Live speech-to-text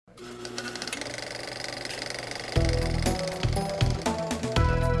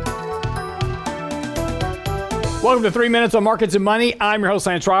Welcome to 3 Minutes on Markets and Money. I'm your host,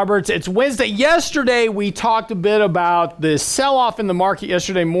 Lance Roberts. It's Wednesday. Yesterday, we talked a bit about the sell-off in the market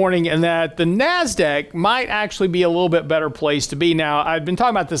yesterday morning and that the NASDAQ might actually be a little bit better place to be. Now, I've been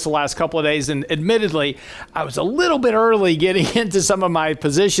talking about this the last couple of days, and admittedly, I was a little bit early getting into some of my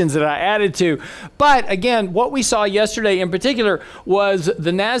positions that I added to. But again, what we saw yesterday in particular was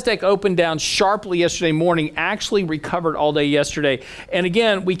the NASDAQ opened down sharply yesterday morning, actually recovered all day yesterday. And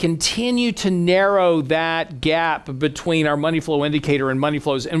again, we continue to narrow that gap between our money flow indicator and money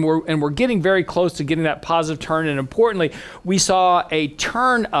flows, and we're getting very close to getting that positive turn. And importantly, we saw a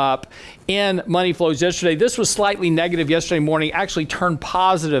turn up in money flows yesterday. This was slightly negative yesterday morning, actually turned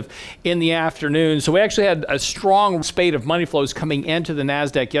positive in the afternoon. So we actually had a strong spate of money flows coming into the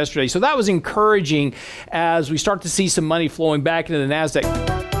NASDAQ yesterday. So that was encouraging as we start to see some money flowing back into the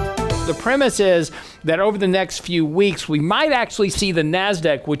NASDAQ. The premise is that over the next few weeks, we might actually see the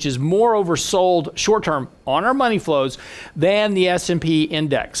NASDAQ, which is more oversold short-term on our money flows than the S&P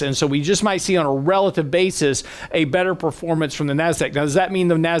index. And so we just might see on a relative basis a better performance from the NASDAQ. Now, does that mean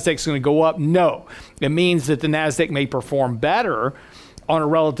the NASDAQ is going to go up? No. It means that the NASDAQ may perform better on a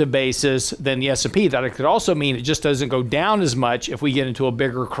relative basis than the S&P. That it could also mean it just doesn't go down as much if we get into a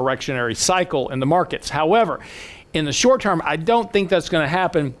bigger correctionary cycle in the markets. However, in the short term, I don't think that's going to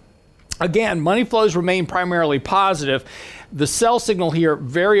happen. Again, money flows remain primarily positive. The sell signal here,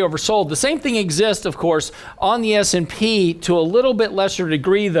 very oversold. The same thing exists, of course, on the S&P to a little bit lesser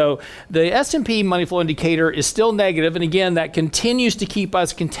degree, though. The S&P money flow indicator is still negative, and again, that continues to keep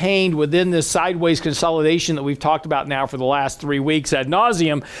us contained within this sideways consolidation that we've talked about now for the last 3 weeks ad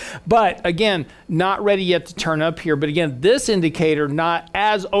nauseum. But again, not ready yet to turn up here. But again, this indicator not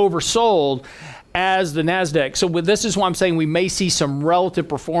as oversold as the NASDAQ. So this is why I'm saying we may see some relative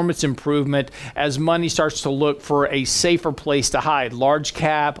performance improvement as money starts to look for a safer place to hide. Large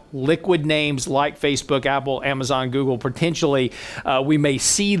cap, liquid names like Facebook, Apple, Amazon, Google, potentially we may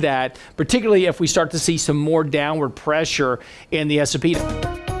see that, particularly if we start to see some more downward pressure in the S&P.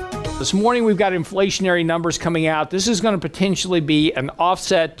 This morning, we've got inflationary numbers coming out. This is going to potentially be an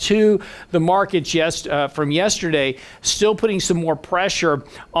offset to the markets from yesterday, still putting some more pressure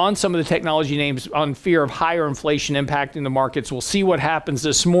on some of the technology names on fear of higher inflation impacting the markets. We'll see what happens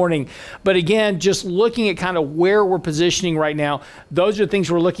this morning. But again, just looking at kind of where we're positioning right now, those are the things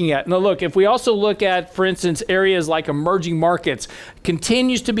we're looking at. Now, look, if we also look at, for instance, areas like emerging markets,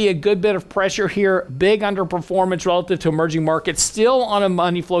 continues to be a good bit of pressure here, big underperformance relative to emerging markets, still on a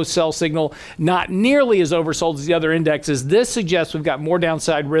money flow sell signal, not nearly as oversold as the other indexes. This suggests we've got more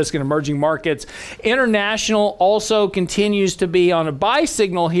downside risk in emerging markets. International also continues to be on a buy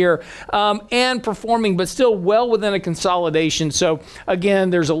signal here and performing, but still well within a consolidation. So again,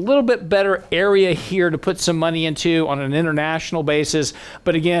 there's a little bit better area here to put some money into on an international basis.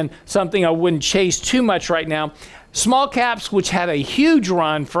 But again, something I wouldn't chase too much right now. Small caps, which had a huge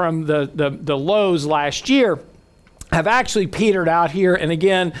run from the lows last year, have actually petered out here. And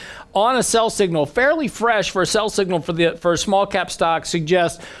again, on a sell signal, fairly fresh for a sell signal for a small cap stock,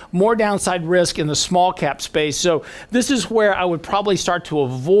 suggests more downside risk in the small cap space. So this is where I would probably start to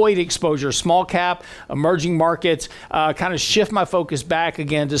avoid exposure. Small cap, emerging markets, kind of shift my focus back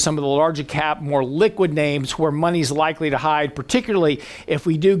again to some of the larger cap, more liquid names where money's likely to hide, particularly if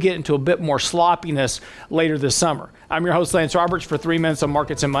we do get into a bit more sloppiness later this summer. I'm your host, Lance Roberts, for 3 Minutes on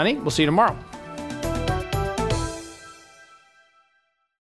Markets and Money. We'll see you tomorrow.